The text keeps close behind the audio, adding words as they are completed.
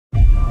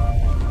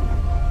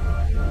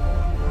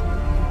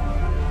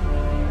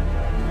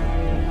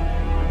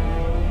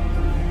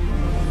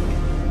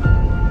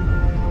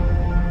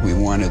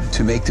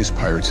to make this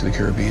Pirates of the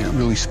Caribbean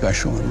really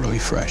special and really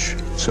fresh.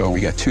 So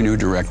we got two new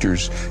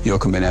directors,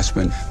 Joachim and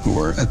Espen, who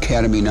are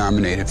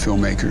Academy-nominated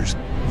filmmakers,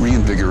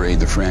 reinvigorate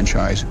the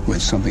franchise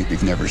with something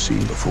we've never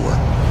seen before.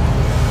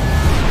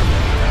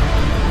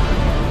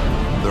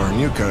 There are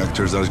new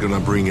characters that are going to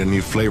bring a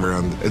new flavor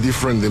and a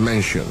different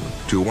dimension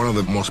to one of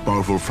the most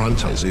powerful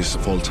franchises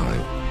of all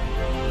time.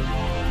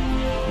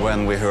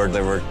 When we heard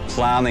they were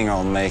planning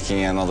on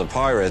making another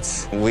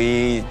Pirates,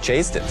 we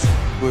chased it.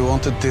 We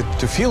wanted it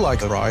to feel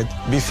like a ride,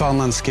 be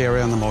fun and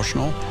scary and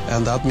emotional,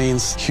 and that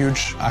means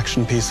huge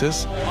action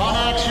pieces. On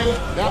action,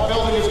 that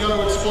building is going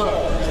to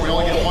explode. We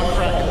only get one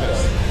crack at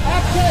this.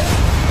 Action!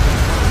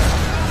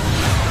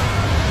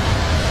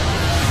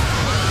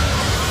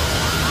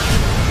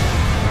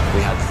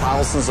 We had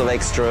thousands of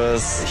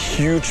extras,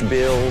 huge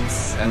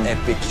builds, and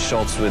epic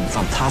shots with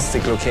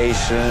fantastic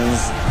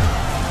locations.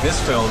 This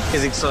film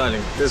is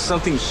exciting. There's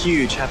something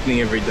huge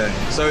happening every day.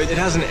 So it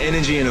has an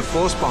energy and a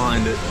force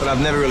behind it that I've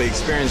never really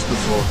experienced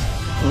before.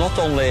 Not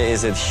only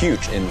is it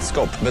huge in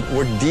scope, but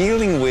we're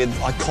dealing with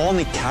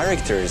iconic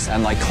characters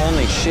and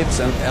iconic ships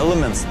and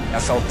elements. I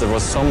felt there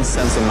was some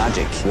sense of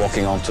magic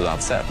walking onto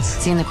that set.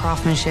 Seeing the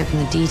craftsmanship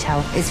and the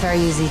detail, it's very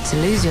easy to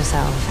lose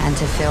yourself and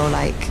to feel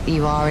like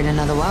you are in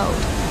another world.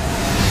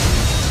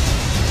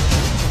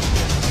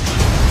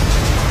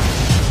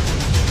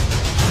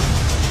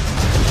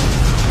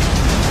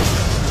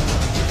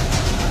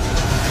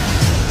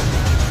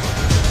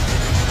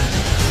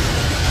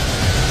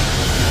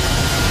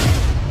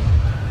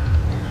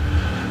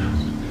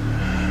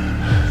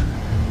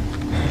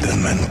 The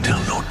men tell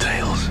no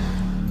tales.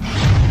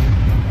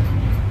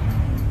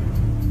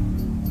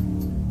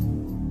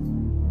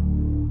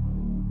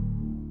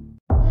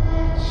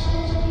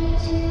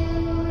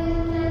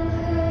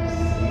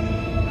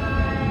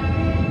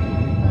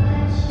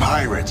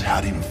 Pirates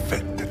had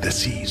infected the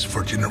seas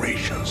for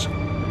generations.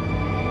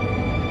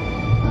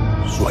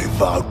 So I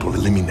vowed to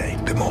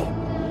eliminate them all.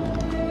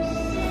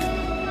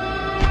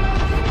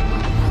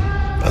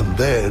 And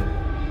then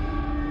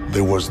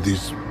there was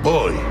this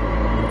boy,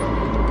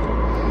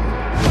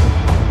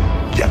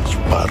 Jack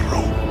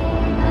Sparrow.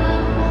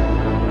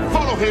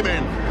 Follow him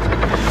in!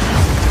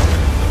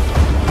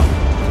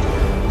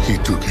 He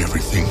took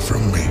everything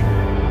from me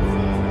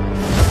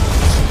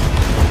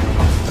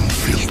and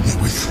filled me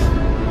with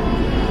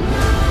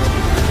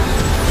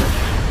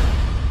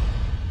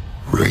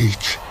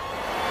rage.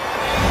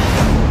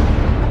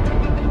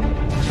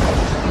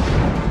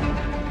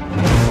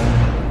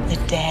 The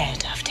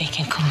dead have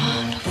taken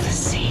command of the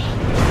sea.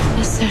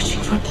 They're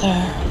searching for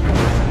Blur,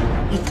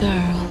 a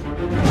girl,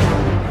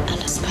 and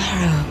a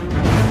sparrow.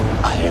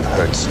 I have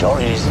heard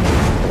stories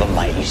of a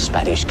mighty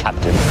Spanish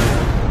captain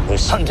who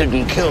has hunted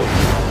and killed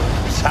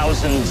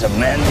thousands of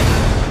men.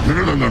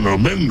 No,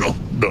 men, no.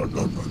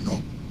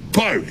 No.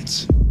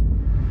 Pirates.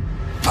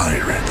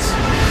 Pirates.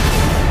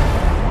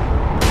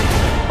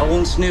 I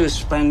once knew a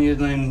Spaniard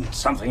named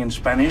something in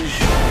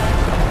Spanish.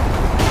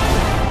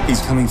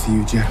 He's coming for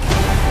you, Jack.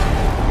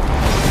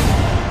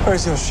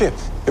 Where's your ship?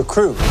 Your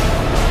crew?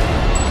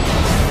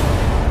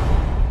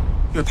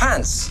 Your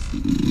pants?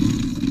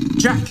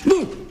 Jack!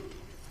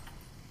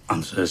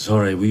 I'm so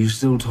sorry, were you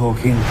still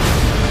talking?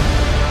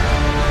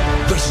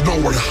 There's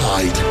nowhere to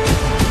hide.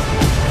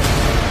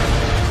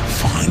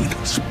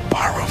 Find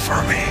Sparrow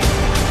for me.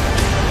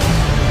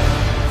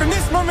 From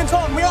this moment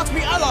on, we are to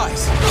be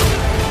allies.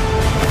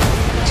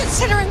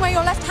 Considering where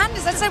your left hand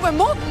is, I'd say we're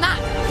more than that.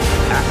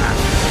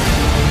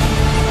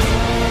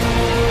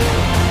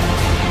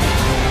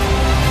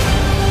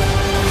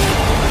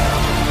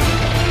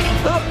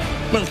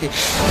 Monkey.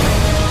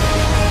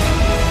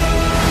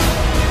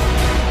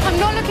 I'm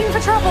not looking for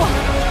trouble.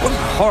 What a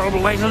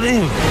horrible way to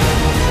live.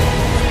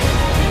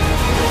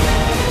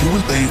 You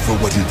will pay for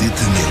what you did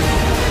to me.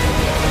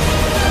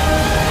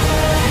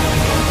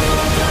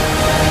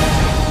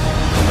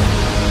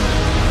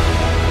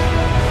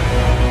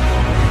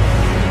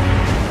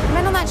 The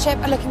men on that ship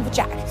are looking for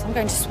Jack, so I'm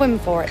going to swim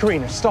for it.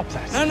 Karina, stop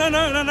that.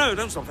 No,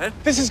 don't stop that.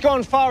 This has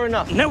gone far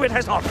enough. No, it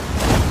has not.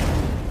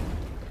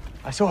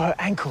 I saw her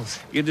ankles.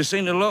 You'd have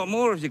seen a lot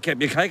more if you kept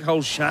your cake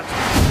hole shut.